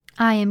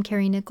I am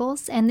Carrie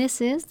Nichols, and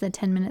this is The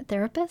 10-Minute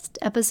Therapist,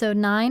 Episode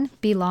 9,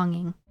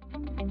 Belonging.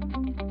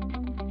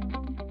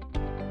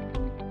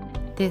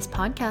 This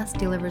podcast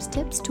delivers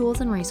tips,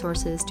 tools, and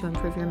resources to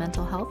improve your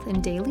mental health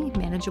in daily,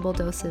 manageable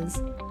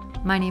doses.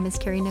 My name is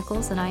Carrie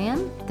Nichols, and I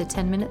am The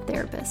 10-Minute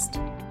Therapist.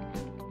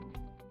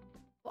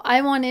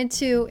 I wanted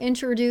to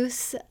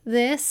introduce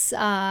this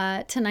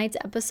tonight's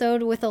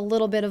episode with a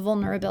little bit of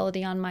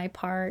vulnerability on my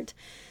part.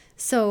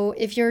 So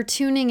if you're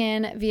tuning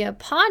in via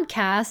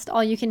podcast,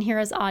 all you can hear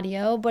is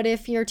audio. But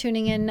if you're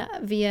tuning in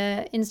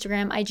via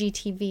Instagram,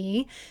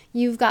 IGTV,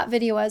 you've got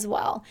video as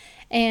well.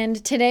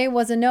 And today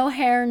was a no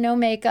hair, no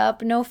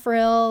makeup, no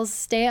frills,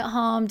 stay at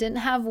home, didn't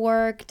have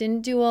work,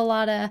 didn't do a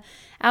lot of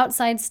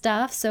outside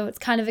stuff. So it's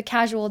kind of a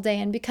casual day.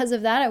 And because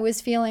of that, I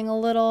was feeling a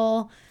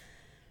little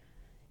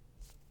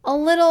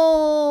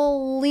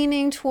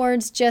leaning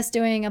towards just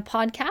doing a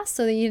podcast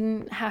so that you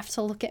didn't have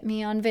to look at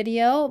me on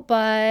video.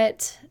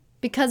 But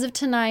because of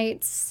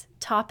tonight's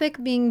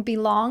topic being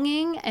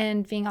belonging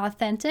and being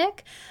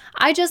authentic,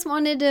 I just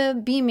wanted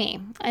to be me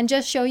and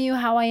just show you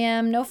how I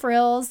am. No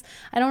frills.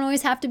 I don't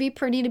always have to be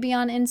pretty to be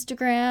on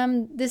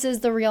Instagram. This is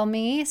the real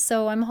me.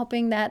 So I'm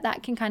hoping that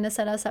that can kind of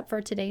set us up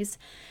for today's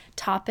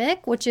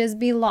topic, which is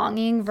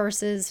belonging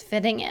versus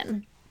fitting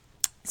in.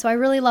 So I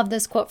really love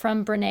this quote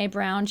from Brené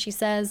Brown. She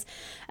says,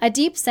 "A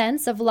deep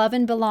sense of love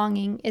and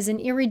belonging is an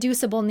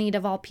irreducible need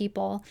of all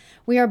people.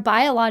 We are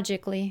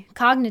biologically,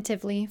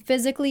 cognitively,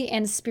 physically,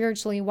 and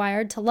spiritually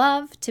wired to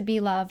love, to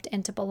be loved,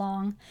 and to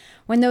belong.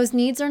 When those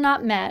needs are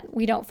not met,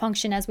 we don't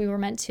function as we were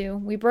meant to.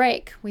 We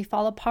break, we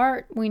fall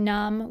apart, we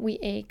numb, we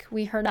ache,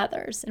 we hurt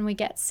others, and we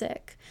get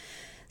sick."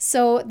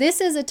 So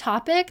this is a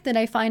topic that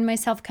I find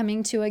myself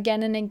coming to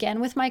again and again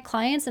with my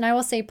clients, and I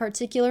will say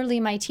particularly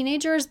my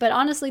teenagers, but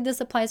honestly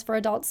this applies for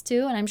adults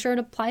too, and I'm sure it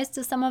applies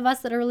to some of us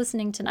that are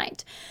listening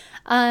tonight.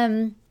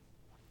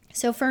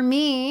 So for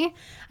me,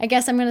 I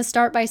guess I'm going to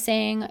start by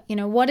saying,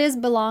 what is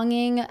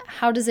belonging?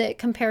 How does it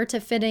compare to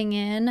fitting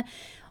in?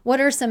 What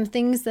are some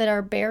things that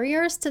are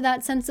barriers to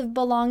that sense of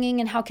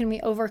belonging, and how can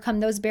we overcome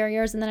those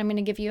barriers? And then I'm going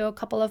to give you a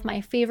couple of my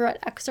favorite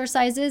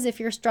exercises if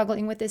you're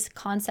struggling with this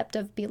concept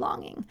of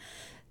belonging.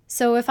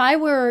 So if I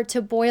were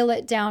to boil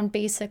it down,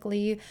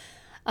 basically,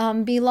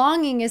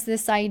 belonging is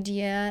this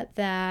idea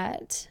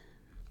that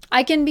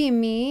I can be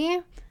me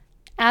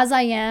as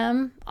I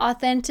am,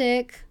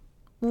 authentic,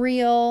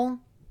 real,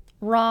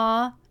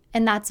 raw,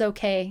 and that's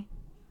okay.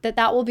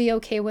 That will be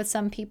okay with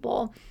some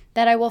people.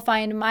 That I will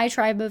find my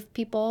tribe of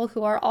people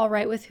who are all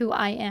right with who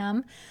I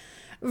am.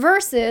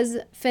 Versus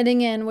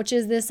fitting in, which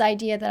is this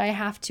idea that I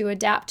have to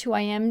adapt who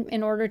I am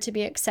in order to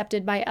be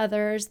accepted by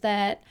others,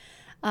 that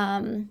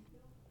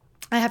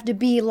I have to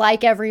be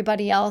like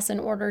everybody else in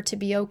order to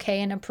be okay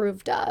and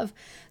approved of.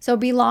 So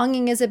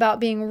belonging is about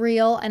being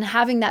real and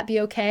having that be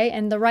okay,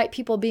 and the right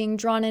people being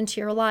drawn into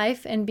your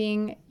life and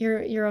being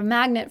you're a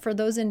magnet for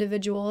those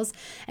individuals.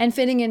 And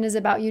fitting in is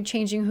about you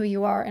changing who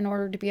you are in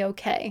order to be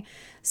okay.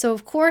 So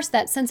of course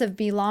that sense of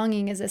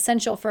belonging is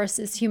essential for us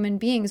as human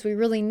beings. We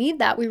really need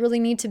that. We really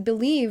need to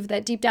believe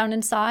that deep down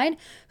inside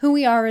who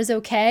we are is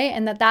okay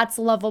and that that's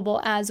lovable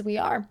as we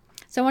are.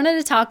 So I wanted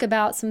to talk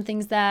about some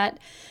things that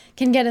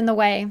can get in the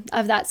way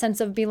of that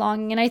sense of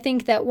belonging. And I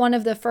think that one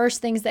of the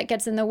first things that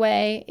gets in the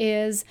way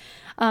is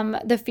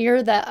the fear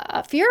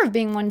of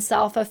being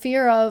oneself, a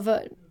fear of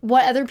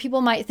what other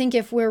people might think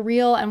if we're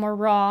real and we're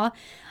raw.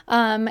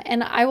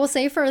 And I will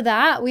say for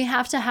that, we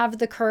have to have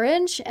the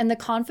courage and the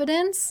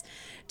confidence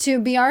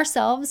to be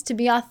ourselves, to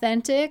be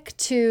authentic,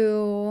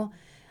 to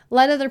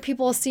let other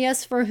people see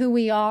us for who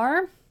we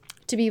are,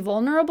 to be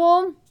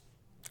vulnerable.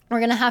 We're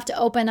going to have to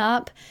open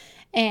up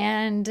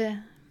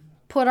and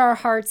put our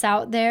hearts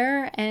out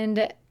there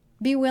and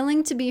be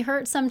willing to be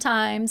hurt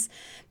sometimes,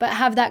 but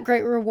have that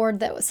great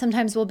reward that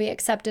sometimes we'll be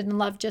accepted and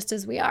loved just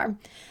as we are.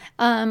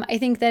 I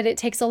think that it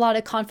takes a lot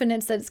of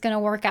confidence that it's going to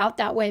work out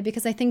that way,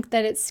 because I think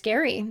that it's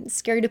scary. It's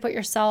scary to put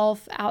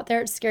yourself out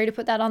there. It's scary to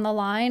put that on the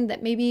line,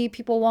 that maybe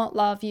people won't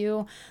love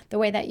you the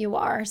way that you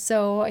are.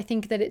 So I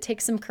think that it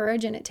takes some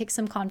courage and it takes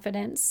some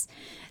confidence.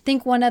 I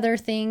think one other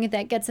thing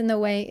that gets in the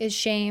way is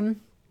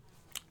shame.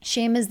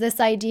 Shame is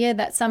this idea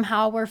that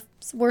somehow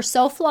we're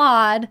so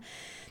flawed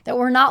that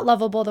we're not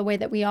lovable the way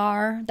that we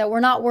are, that we're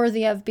not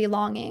worthy of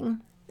belonging.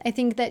 I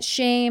think that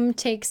shame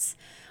takes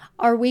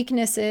our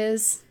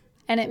weaknesses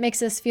and it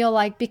makes us feel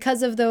like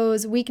because of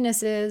those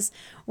weaknesses,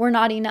 we're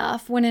not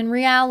enough. When in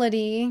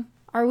reality,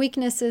 our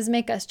weaknesses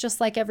make us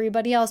just like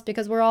everybody else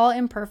because we're all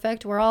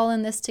imperfect. We're all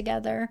in this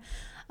together.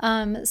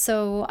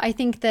 So I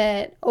think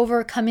that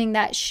overcoming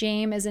that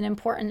shame is an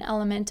important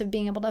element of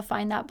being able to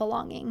find that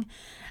belonging.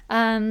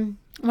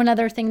 One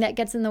other thing that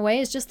gets in the way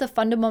is just the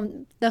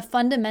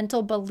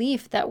fundamental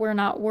belief that we're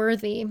not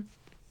worthy.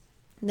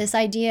 This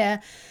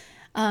idea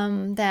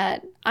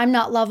that I'm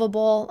not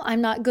lovable,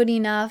 I'm not good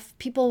enough,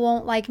 people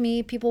won't like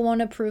me, people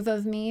won't approve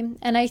of me.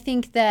 And I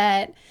think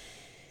that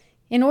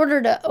in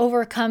order to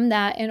overcome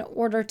that, in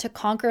order to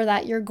conquer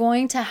that, you're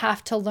going to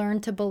have to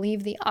learn to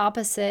believe the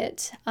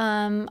opposite.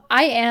 I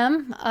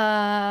am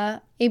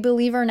a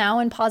believer now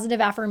in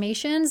positive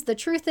affirmations. The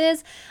truth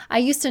is, I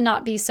used to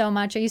not be so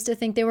much. I used to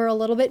think they were a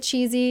little bit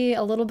cheesy,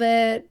 a little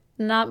bit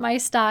not my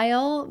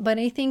style. But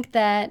I think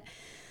that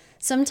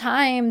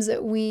sometimes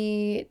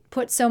we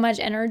put so much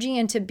energy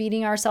into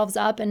beating ourselves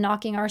up and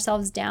knocking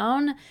ourselves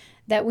down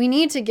that we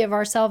need to give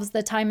ourselves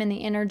the time and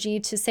the energy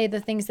to say the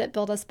things that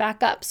build us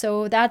back up.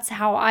 So that's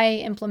how I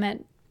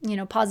implement,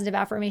 positive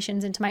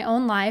affirmations into my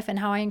own life, and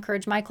how I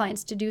encourage my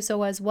clients to do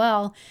so as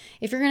well.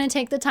 If you're going to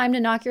take the time to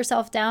knock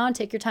yourself down,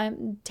 take the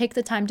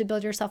time to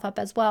build yourself up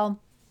as well.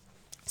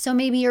 So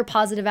maybe your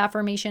positive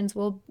affirmations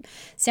will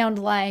sound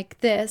like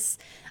this: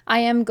 I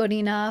am good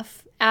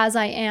enough as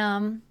I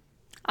am.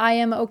 I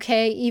am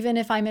okay even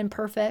if I'm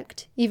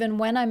imperfect, even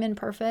when I'm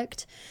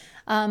imperfect.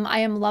 I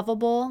am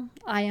lovable.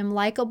 I am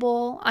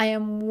likable. I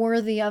am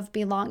worthy of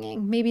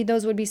belonging. Maybe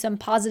those would be some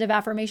positive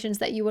affirmations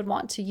that you would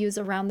want to use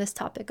around this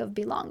topic of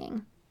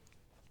belonging.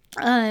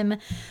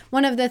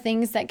 One of the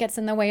things that gets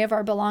in the way of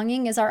our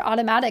belonging is our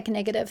automatic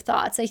negative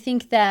thoughts. I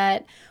think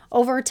that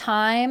over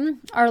time,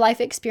 our life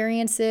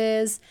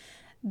experiences,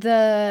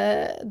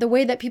 the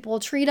way that people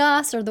treat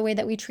us or the way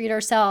that we treat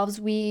ourselves,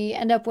 we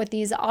end up with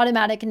these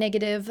automatic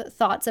negative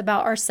thoughts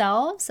about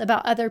ourselves,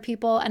 about other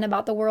people, and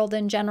about the world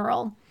in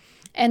general.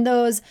 And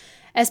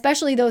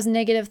especially those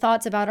negative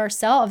thoughts about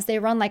ourselves, they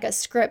run like a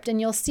script,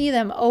 and you'll see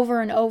them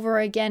over and over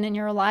again in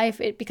your life.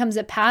 It becomes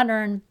a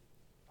pattern.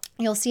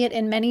 You'll see it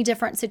in many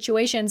different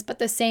situations, but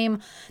the same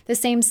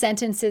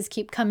sentences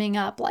keep coming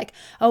up, like,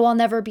 oh, I'll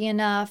never be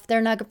enough. They're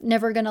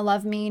never going to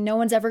love me. No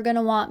one's ever going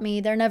to want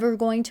me. They're never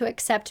going to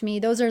accept me.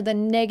 Those are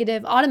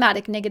the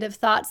automatic negative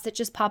thoughts that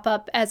just pop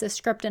up as a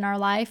script in our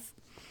life.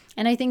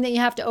 And I think that you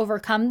have to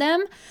overcome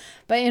them.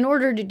 But in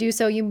order to do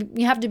so, you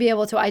have to be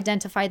able to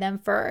identify them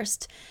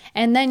first.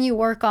 And then you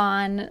work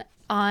on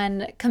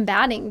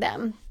combating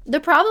them. The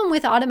problem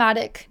with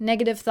automatic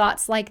negative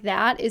thoughts like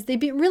that is they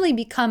really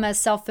become a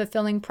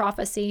self-fulfilling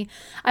prophecy.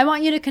 I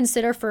want you to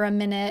consider for a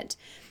minute,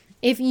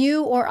 if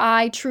you or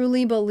I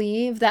truly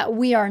believe that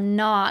we are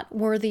not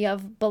worthy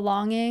of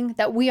belonging,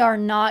 that we are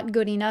not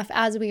good enough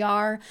as we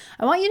are,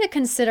 I want you to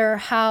consider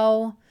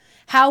how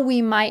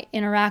we might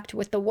interact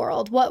with the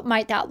world. What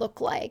might that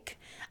look like?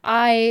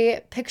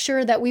 I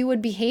picture that we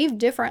would behave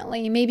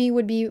differently. Maybe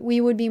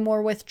we would be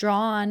more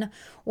withdrawn,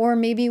 or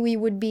maybe we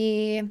would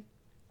be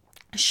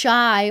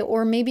shy,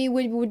 or maybe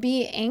we would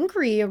be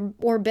angry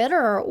or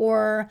bitter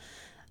or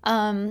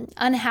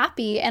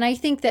unhappy. And I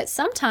think that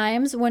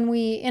sometimes when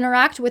we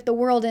interact with the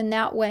world in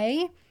that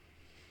way,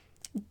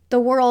 the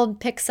world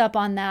picks up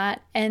on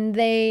that and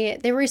they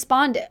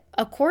respond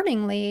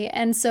accordingly.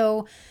 And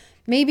so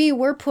maybe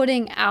we're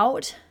putting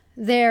out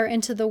there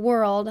into the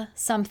world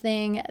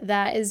something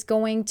that is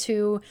going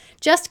to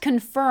just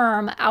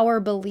confirm our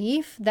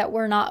belief that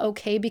we're not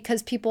okay,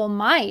 because people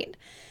might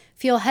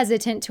feel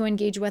hesitant to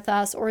engage with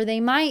us, or they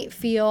might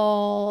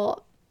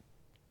feel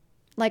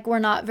like we're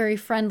not very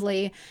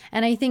friendly.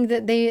 And I think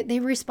that they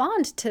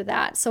respond to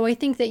that. So I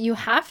think that you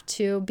have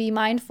to be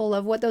mindful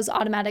of what those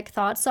automatic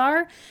thoughts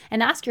are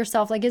and ask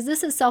yourself, like, is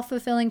this a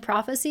self-fulfilling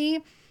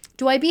prophecy?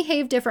 Do I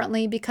behave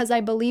differently because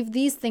I believe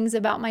these things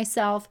about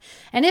myself?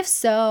 And if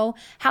so,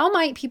 how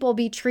might people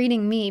be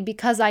treating me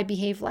because I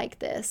behave like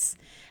this?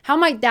 How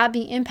might that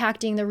be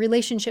impacting the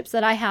relationships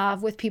that I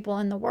have with people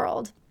in the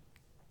world?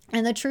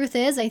 And the truth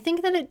is, I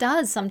think that it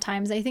does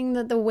sometimes. I think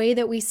that the way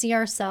that we see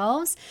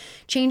ourselves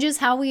changes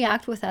how we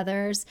act with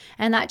others,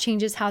 and that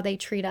changes how they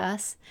treat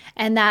us.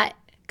 And that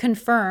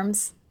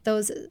confirms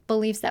those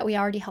beliefs that we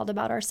already held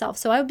about ourselves.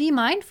 So I would be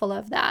mindful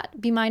of that.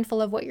 Be mindful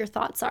of what your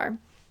thoughts are.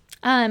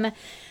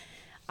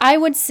 I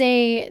would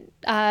say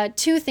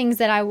two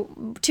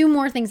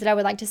more things that I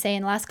would like to say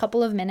in the last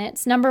couple of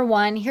minutes. Number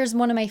one, here's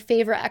one of my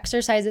favorite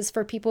exercises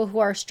for people who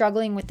are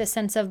struggling with the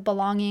sense of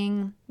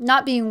belonging,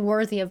 not being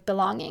worthy of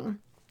belonging.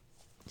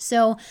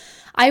 So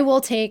I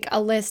will take a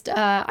list.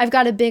 I've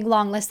got a big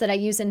long list that I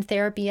use in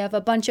therapy of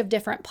a bunch of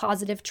different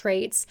positive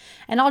traits,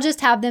 and I'll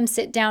just have them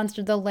sit down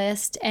through the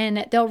list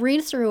and they'll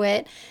read through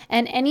it,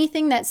 and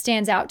anything that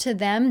stands out to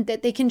them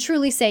that they can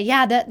truly say,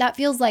 yeah, that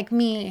feels like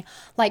me.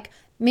 Like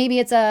maybe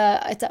it's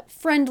a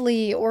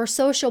friendly or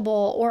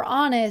sociable or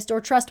honest or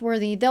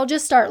trustworthy. They'll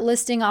just start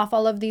listing off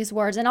all of these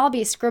words, and I'll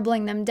be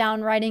scribbling them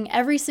down, writing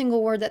every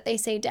single word that they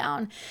say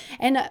down.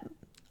 And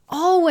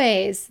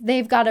always,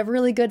 they've got a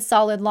really good,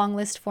 solid, long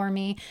list for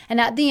me.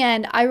 And at the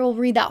end, I will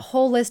read that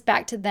whole list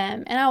back to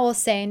them. And I will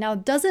say, now,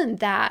 doesn't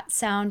that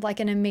sound like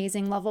an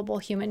amazing, lovable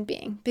human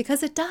being?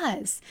 Because it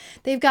does.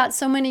 They've got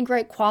so many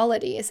great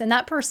qualities. And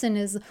that person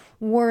is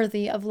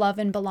worthy of love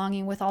and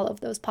belonging with all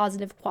of those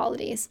positive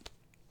qualities.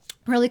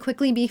 Really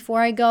quickly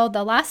before I go,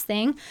 the last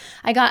thing,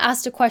 I got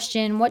asked a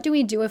question, what do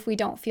we do if we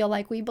don't feel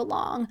like we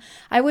belong?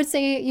 I would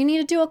say you need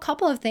to do a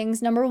couple of things.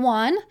 Number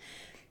one,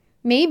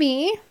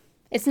 maybe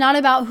It's not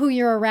about who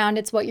you're around,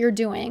 it's what you're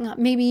doing.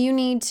 Maybe you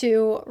need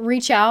to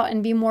reach out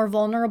and be more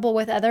vulnerable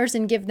with others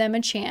and give them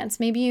a chance.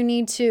 Maybe you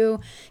need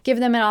to give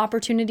them an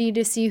opportunity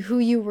to see who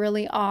you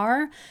really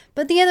are.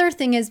 But the other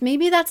thing is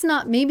maybe it's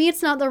not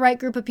the right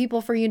group of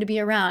people for you to be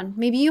around.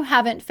 Maybe you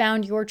haven't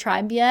found your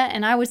tribe yet,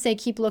 and I would say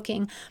keep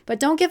looking. But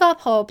don't give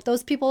up hope.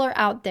 Those people are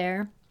out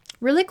there.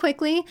 Really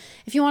quickly,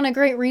 if you want a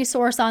great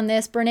resource on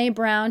this, Brene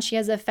Brown, she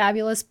has a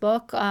fabulous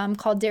book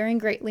called Daring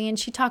Greatly, and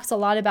she talks a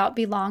lot about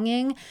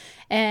belonging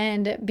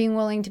and being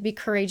willing to be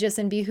courageous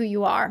and be who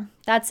you are.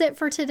 That's it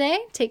for today.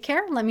 Take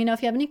care. Let me know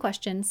if you have any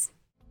questions.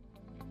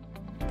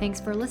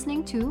 Thanks for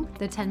listening to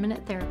The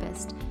 10-Minute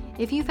Therapist.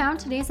 If you found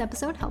today's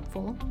episode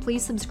helpful,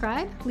 please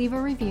subscribe, leave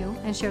a review,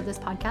 and share this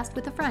podcast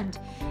with a friend.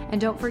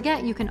 And don't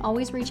forget, you can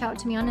always reach out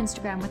to me on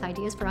Instagram with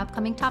ideas for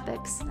upcoming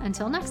topics.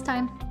 Until next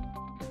time.